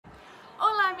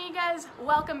Amigas,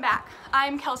 welcome back.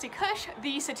 I'm Kelsey Cush,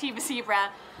 the Sativa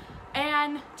Zebra,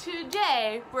 and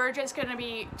today we're just gonna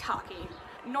be talking.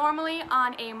 Normally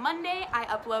on a Monday, I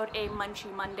upload a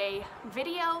Munchie Monday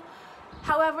video.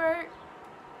 However,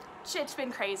 shit's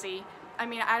been crazy. I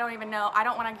mean, I don't even know, I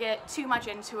don't wanna get too much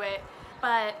into it,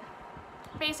 but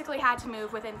basically had to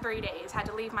move within 3 days, had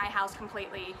to leave my house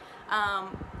completely.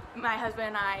 My husband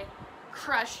and I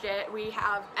crushed it. We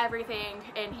have everything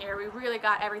in here. We really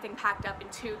got everything packed up in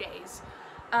 2 days.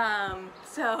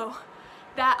 So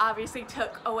that obviously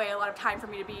took away a lot of time for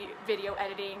me to be video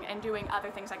editing and doing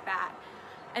other things like that.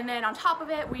 And then on top of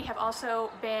it, we have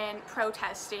also been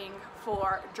protesting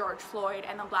for George Floyd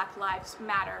and the Black Lives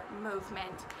Matter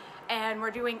movement. And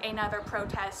we're doing another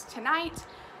protest tonight,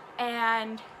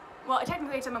 and well,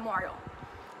 technically it's a memorial.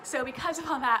 So because of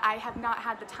all that, I have not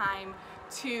had the time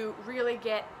to really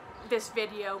get this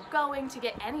video going, to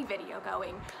get any video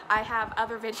going. I have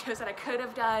other videos that I could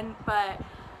have done, but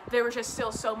there was just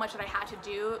still so much that I had to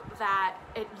do that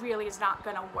it really is not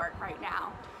gonna work right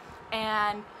now.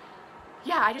 And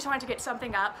yeah, I just wanted to get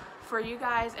something up for you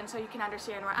guys and so you can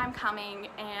understand where I'm coming.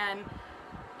 And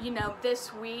you know,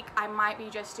 this week I might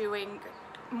be just doing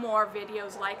more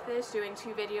videos like this, doing 2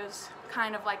 videos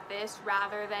kind of like this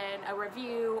rather than a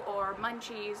review or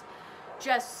munchies,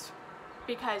 just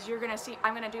because you're gonna see,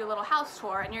 I'm gonna do a little house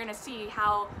tour and you're gonna see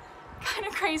how kind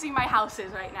of crazy my house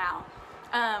is right now.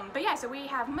 But yeah, so we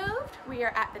have moved, we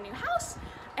are at the new house,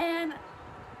 and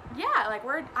yeah, like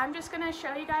I'm just gonna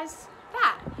show you guys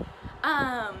that.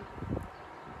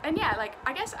 And yeah, like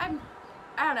I guess I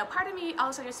don't know, part of me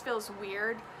also just feels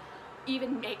weird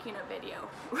even making a video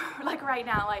like right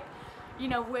now, like, you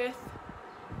know, with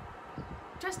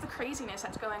just the craziness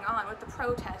that's going on with the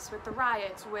protests, with the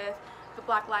riots, with the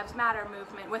Black Lives Matter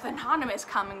movement, with Anonymous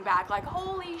coming back, like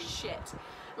holy shit,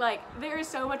 like there is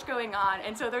so much going on.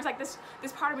 And so there's like this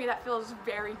part of me that feels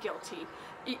very guilty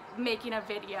making a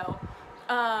video.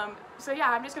 So yeah,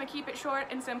 I'm just gonna keep it short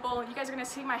and simple. You guys are gonna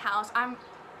see my house.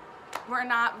 We're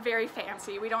not very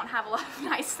fancy, we don't have a lot of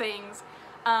nice things,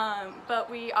 but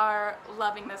we are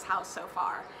loving this house so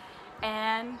far.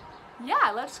 And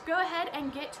yeah, let's go ahead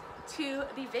and get to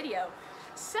the video.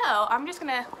 So I'm just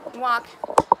gonna walk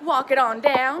it on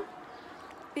down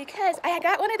because I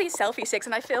got one of these selfie sticks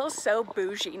and I feel so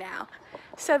bougie now.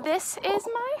 So this is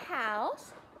my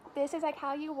house. This is like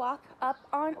how you walk up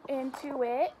on into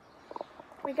it.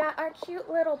 We got our cute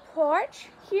little porch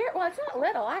here. Well, it's not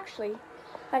little actually.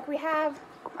 Like we have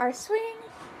our swing.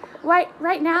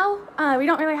 Right now, we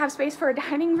don't really have space for a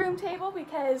dining room table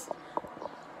because,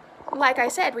 like I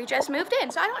said, we just moved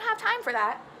in, so I don't have time for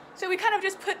that. So we kind of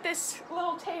just put this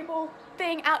little table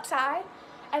thing outside.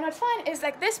 And what's fun is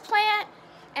like this plant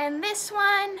and this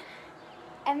one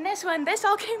and this one, this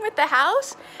all came with the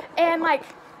house. And like,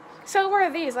 so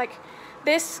were these, like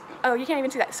this, oh, you can't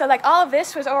even see that. So like all of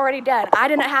this was already done. I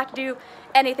didn't have to do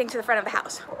anything to the front of the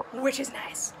house, which is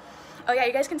nice. Oh yeah,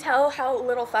 you guys can tell how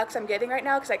little fucks I'm giving right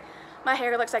now because like my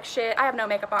hair looks like shit. I have no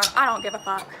makeup on. I don't give a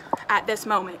fuck at this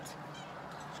moment.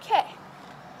 Okay,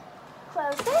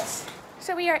 close this.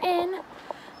 So we are in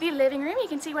the living room. You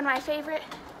can see one of my favorite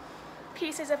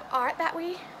pieces of art that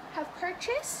we have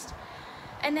purchased.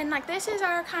 And then like this is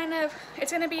our kind of,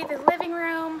 it's gonna be the living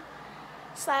room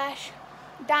slash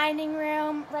dining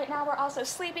room. Right now we're also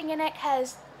sleeping in it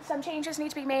because some changes need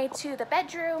to be made to the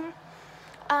bedroom.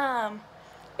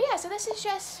 But yeah, so this is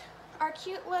just our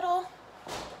cute little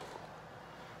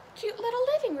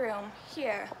living room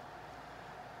here.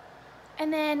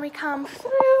 And then we come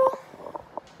through.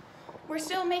 There's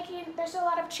still a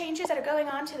lot of changes that are going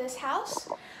on to this house.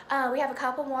 We have a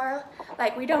couple more,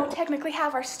 like we don't technically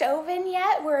have our stove in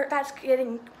yet. That's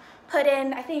getting put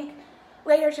in, I think,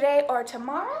 later today or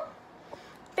tomorrow.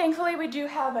 Thankfully, we do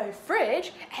have a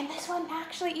fridge, and this one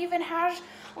actually even has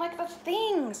like the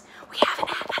things. We haven't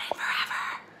had that in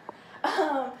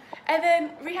forever. And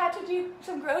then we had to do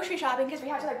some grocery shopping because we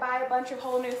had to like buy a bunch of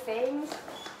whole new things.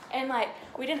 And like,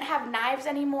 we didn't have knives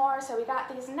anymore, so we got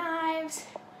these knives.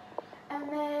 And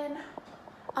then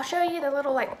I'll show you the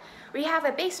little, like, we have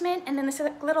a basement and then this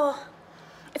little,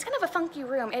 it's kind of a funky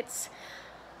room. It's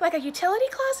like a utility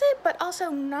closet, but also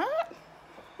not.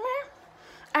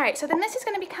 All right, so then this is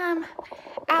gonna become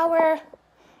I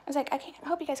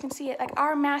hope you guys can see it, like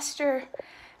our master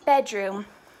bedroom.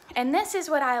 And this is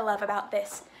what I love about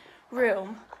this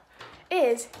room,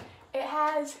 is it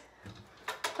has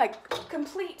like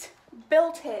complete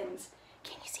built-ins.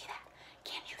 Can you see that?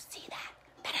 Can you see that?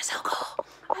 That is so cool.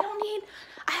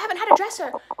 I haven't had a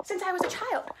dresser since I was a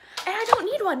child, and I don't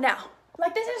need one now.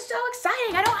 Like, this is so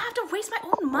exciting. I don't have to waste my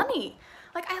own money.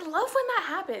 Like, I love when that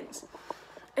happens.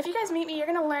 if you guys meet me, you're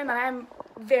gonna learn that I'm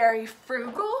very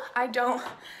frugal. I don't,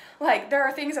 like, there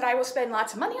are things that I will spend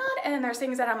lots of money on, and then there's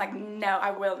things that I'm like, no,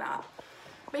 I will not.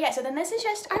 But yeah, so then this is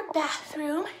just our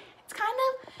bathroom. It's kind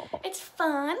of, it's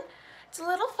fun. It's a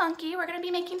little funky. We're gonna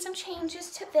be making some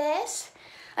changes to this.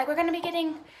 Like, we're gonna be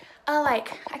getting,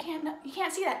 like, you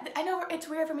can't see that. I know it's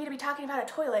weird for me to be talking about a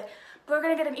toilet, but we're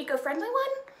gonna get an eco-friendly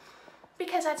one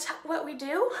because that's what we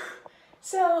do.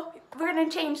 So we're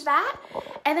gonna change that.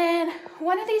 And then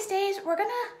one of these days, we're gonna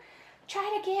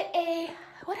try to get a,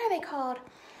 what are they called?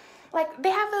 Like, they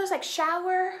have those like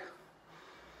shower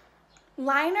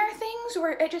liner things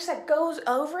where it just like goes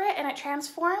over it and it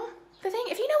transforms the thing.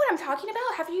 If you know what I'm talking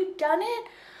about, have you done it?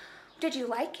 Did you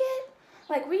like it?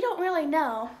 Like, we don't really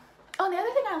know. Oh, and the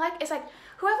other thing I like is like,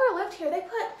 whoever lived here, they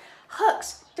put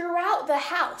hooks throughout the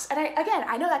house. And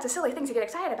I know that's a silly thing to get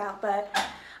excited about, but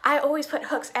I always put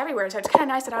hooks everywhere. So it's kind of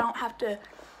nice that I don't have to,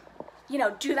 you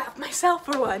know, do that myself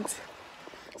for once.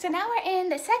 So now we're in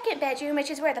the second bedroom, which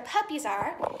is where the puppies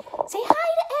are. Say hi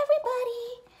to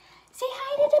everybody. Say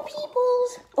hi to the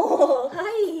peoples. Oh,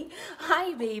 hi.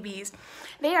 Hi, babies.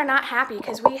 They are not happy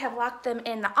because we have locked them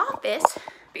in the office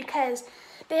because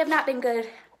they have not been good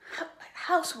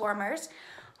house warmers.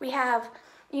 We have,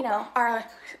 you know, our,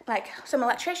 like, some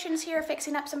electricians here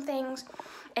fixing up some things,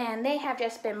 and they have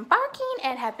just been barking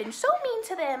and have been so mean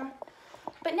to them.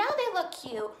 But now they look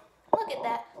cute. Look at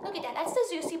that. Look at that. That's the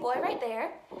Zeusy boy right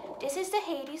there. This is the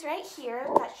Hades right here.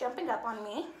 That's jumping up on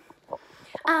me.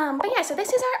 But yeah, so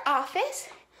this is our office.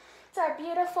 It's our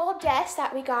beautiful desk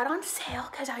that we got on sale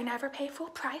because I never pay full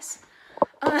price.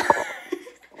 And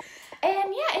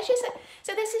yeah, it's just,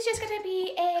 so this is just going to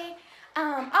be a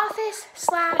office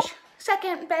slash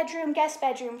second bedroom, guest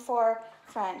bedroom for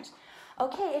friends.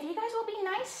 Okay, if you guys will be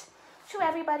nice to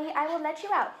everybody, I will let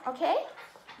you out, okay?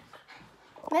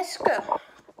 Let's go.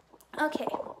 Okay,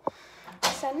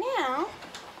 so now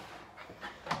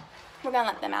we're gonna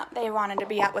let them out. They wanted to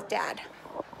be out with Dad.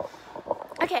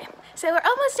 Okay, so we're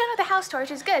almost done with the house tour,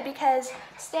 which is good because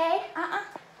stay,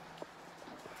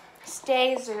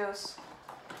 stay, Zeus.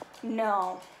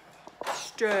 No,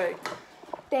 stay.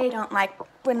 They don't like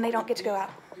when they don't get to go out.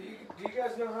 Do you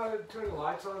guys know how to turn the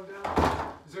lights on and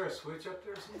down? Is there a switch up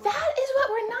there somewhere? That is what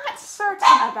we're not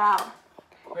certain about.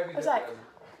 Maybe I was like,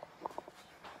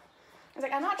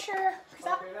 I'm not sure.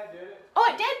 Okay, that did it.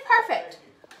 Oh, it did? Perfect.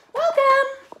 Welcome.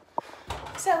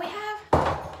 So we have,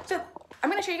 so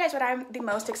I'm going to show you guys what I'm the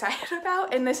most excited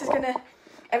about, and this is going to,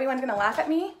 everyone's going to laugh at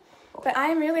me, but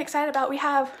I'm really excited about, we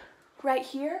have right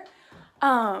here,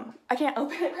 I can't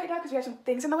open it right now because we have some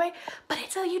things in the way, but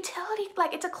it's a utility,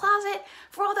 like it's a closet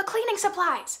for all the cleaning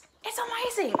supplies. It's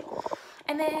amazing.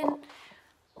 And then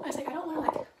I was like, I don't want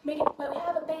to like make it, but we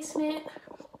have a basement.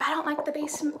 I don't like the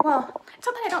basement. Well, it's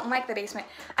not that I don't like the basement.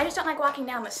 I just don't like walking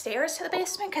down the stairs to the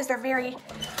basement because they're very,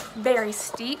 very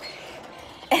steep.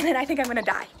 And then I think I'm gonna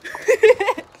die.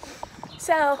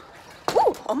 So,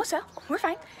 woo, almost fell. We're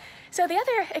fine. So the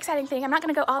other exciting thing, I'm not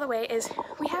gonna go all the way, is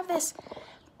we have this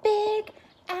big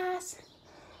ass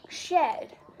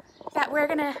shed that we're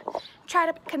gonna try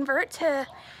to convert to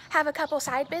have a couple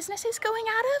side businesses going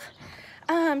out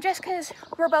of. Just because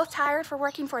we're both tired for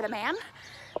working for the man.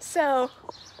 So,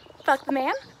 fuck the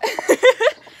man.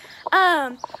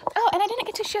 Oh, and I didn't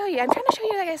get to show you. I'm trying to show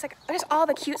you guys, like, there's all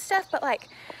the cute stuff, but like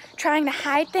trying to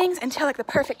hide things until like the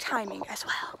perfect timing as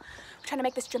well. We're trying to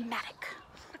make this dramatic.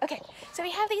 Okay, so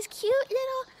we have these cute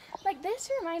little, like,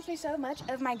 this reminds me so much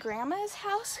of my grandma's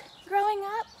house growing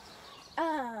up.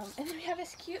 And then we have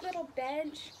this cute little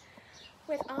bench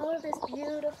with all of this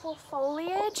beautiful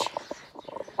foliage.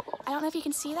 I don't know if you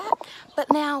can see that,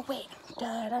 but now, wait.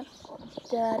 Da-da,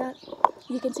 da-da.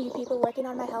 You can see people working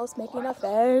on my house making a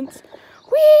fence.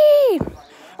 Whee!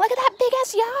 Look at that big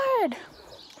ass yard.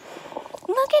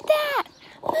 Look at that.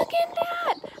 Look at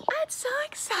that. That's so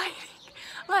exciting.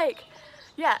 Like,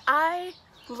 yeah, I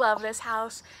love this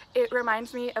house. It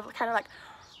reminds me of kind of like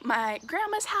my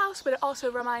grandma's house, but it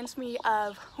also reminds me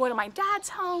of one of my dad's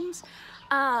homes.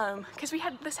 Because we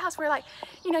had this house where, like,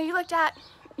 you know, you looked at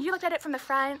it from the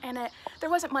front and there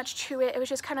wasn't much to it. It was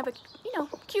just kind of a, you know,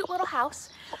 cute little house.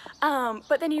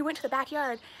 But then you went to the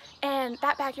backyard and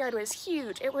that backyard was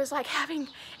huge. It was like having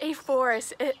a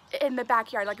forest in the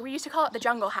backyard. Like, we used to call it the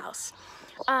jungle house.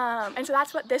 And so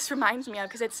that's what this reminds me of,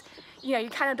 because it's, you know, you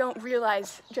kind of don't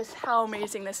realize just how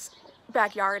amazing this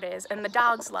backyard is. And the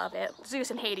dogs love it. Zeus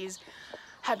and Hades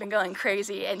have been going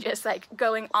crazy and just like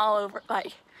going all over,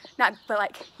 like, not, but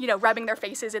like, you know, rubbing their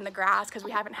faces in the grass because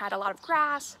we haven't had a lot of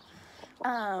grass.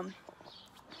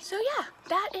 So yeah,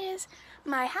 that is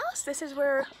my house. This is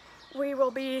where we will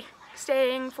be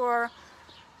staying for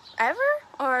ever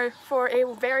or for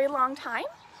a very long time.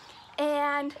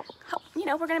 and you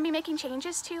know, we're gonna be making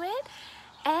changes to it.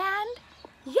 And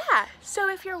yeah, so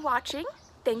if you're watching,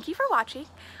 thank you for watching.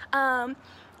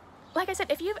 Like I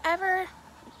said, if you've ever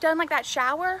done like that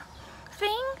shower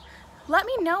thing, let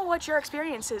me know what your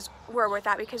experiences were with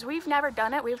that, because we've never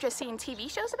done it. We've just seen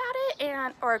TV shows about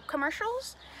it or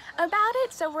commercials about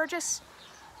it. So we're just,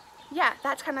 yeah,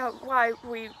 that's kind of why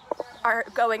we are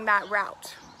going that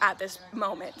route at this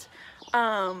moment.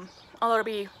 Although it'll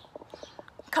be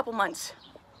a couple months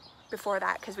before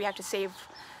that, because we have to save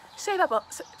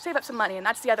up some money, and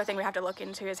that's the other thing we have to look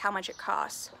into, is how much it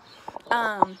costs.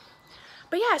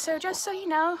 But yeah, so just so you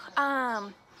know,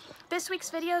 this week's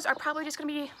videos are probably just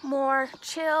gonna be more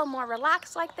chill, more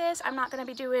relaxed like this. I'm not gonna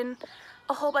be doing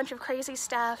a whole bunch of crazy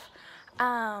stuff.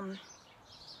 Yeah,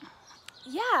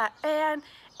 and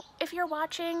if you're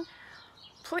watching,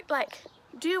 please, like,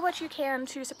 do what you can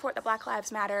to support the Black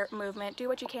Lives Matter movement. Do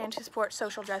what you can to support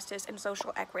social justice and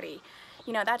social equity.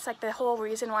 You know, that's like the whole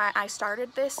reason why I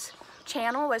started this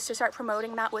channel, was to start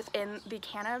promoting that within the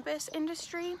cannabis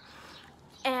industry.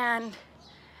 And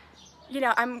you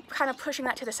know, I'm kind of pushing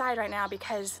that to the side right now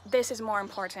because this is more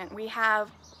important. We have,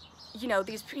 you know,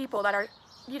 these people that are,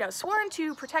 you know, sworn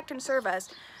to protect and serve us,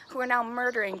 who are now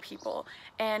murdering people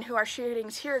and who are shooting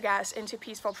tear gas into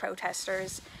peaceful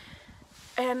protesters.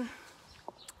 And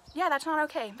yeah, that's not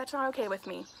okay. That's not okay with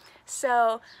me.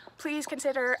 So please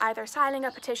consider either signing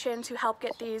a petition to help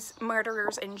get these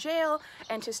murderers in jail,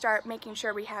 and to start making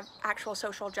sure we have actual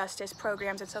social justice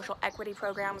programs and social equity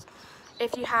programs.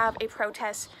 If you have a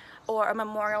protest or a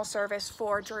memorial service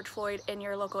for George Floyd in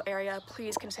your local area,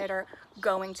 please consider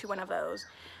going to one of those.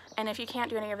 And if you can't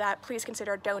do any of that, please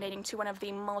consider donating to one of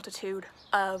the multitude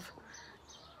of,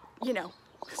 you know,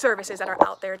 services that are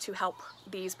out there to help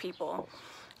these people.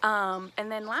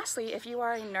 And then lastly, if you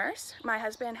are a nurse, my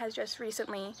husband has just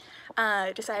recently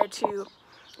decided to,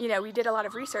 you know, we did a lot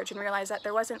of research and realized that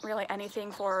there wasn't really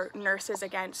anything for nurses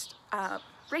against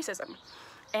racism.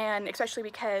 And especially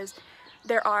because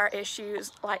there are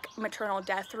issues like maternal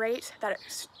death rate that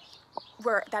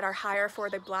are higher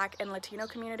for the Black and Latino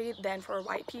community than for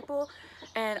white people,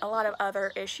 and a lot of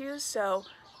other issues. So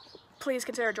please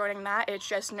consider joining that. It's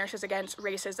just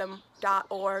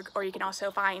nursesagainstracism.org, or you can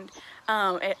also find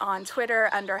it on Twitter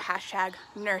under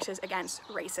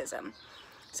 #NursesAgainstRacism.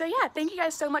 So yeah, thank you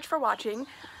guys so much for watching.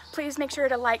 Please make sure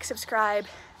to like, subscribe,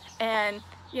 and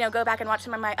you know, go back and watch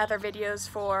some of my other videos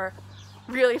for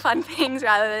really fun things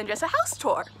rather than just a house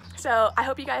tour. So I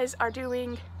hope you guys are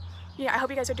doing, you know, I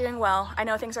hope you guys are doing well. I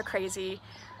know things are crazy.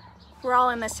 We're all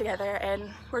in this together,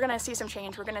 and we're gonna see some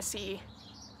change.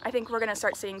 I think we're gonna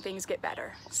start seeing things get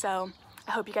better. So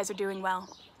I hope you guys are doing well.